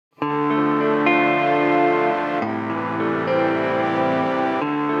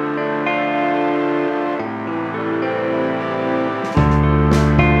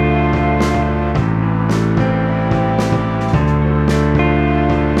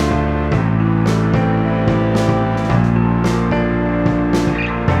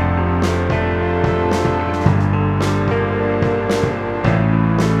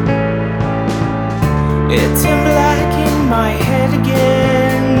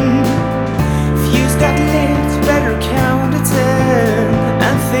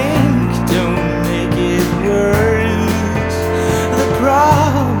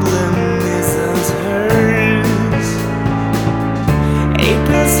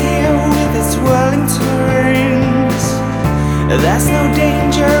There's no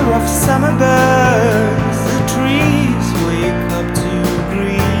danger of summer birds. The trees wake up to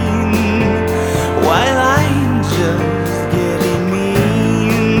green while I'm just getting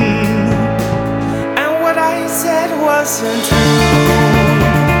mean. And what I said wasn't true.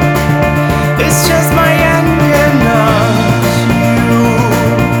 It's just my anger, not you.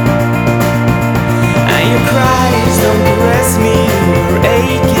 And your cries don't caress me. Your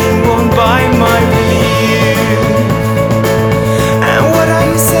aching won't buy my relief. And what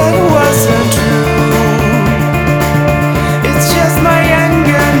I said wasn't true. It's just my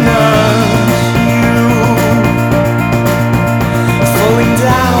anger, not you. Falling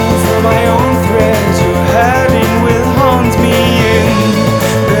down from my own threads. Your hurting will haunt me in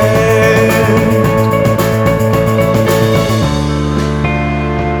bed.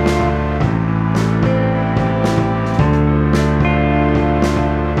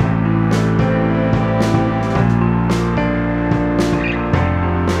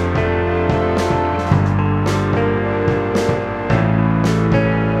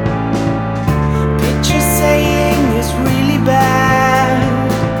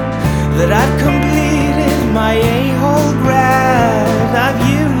 That I've completed my a-hole grad. I've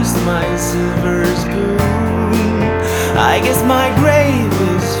used my silver spoon. I guess my grave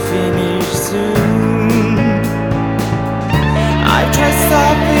is finished soon. I've tried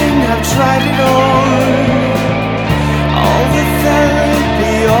stopping, I've tried it all the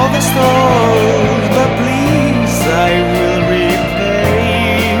therapy, all the stores. But please, I will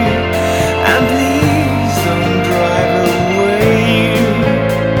repay. And please don't drive away.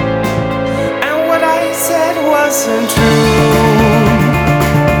 Wasn't true.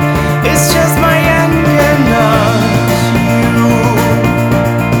 It's just my anger, not you.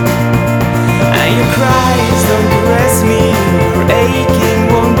 And your cries don't caress me. Your aching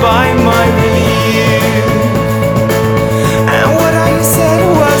won't buy my relief. And what I said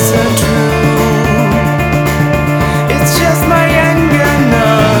wasn't true. It's just my anger,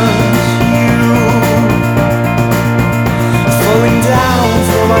 not you. Falling down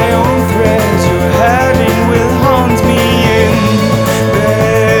from my own threads. Your hurting will haunt me in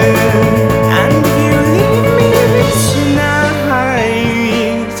bed. And if you leave me tonight,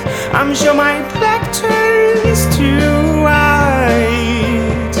 I'm sure my black turns to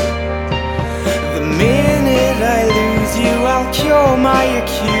white. The minute I lose you, I'll cure my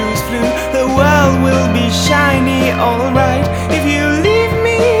accused flu. The world will be shiny, alright. If you leave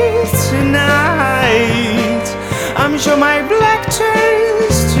me tonight, I'm sure my black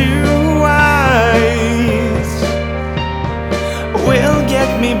turns to white. Will get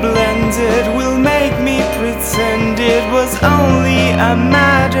me blended, will make me pretend it was only a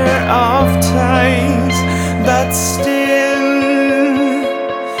matter of time. But still,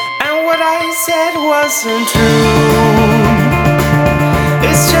 and what I said wasn't true.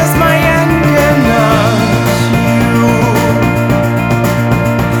 It's just my anger, not you.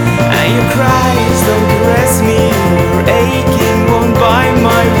 And your cries don't caress me. Your aching won't buy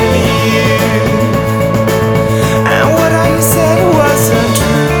my relief. And what I said wasn't true.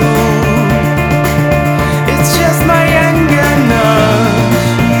 It's just my anger, not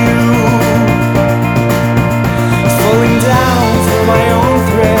you. Falling down from my own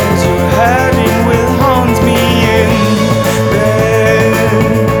threads. Your hurting will haunt me in bed.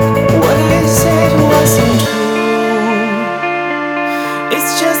 What I said wasn't true.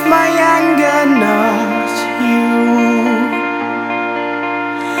 It's just my anger, not you.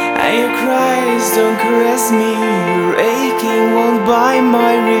 And your cries don't caress me. Your aching won't buy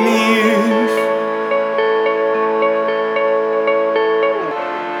my relief.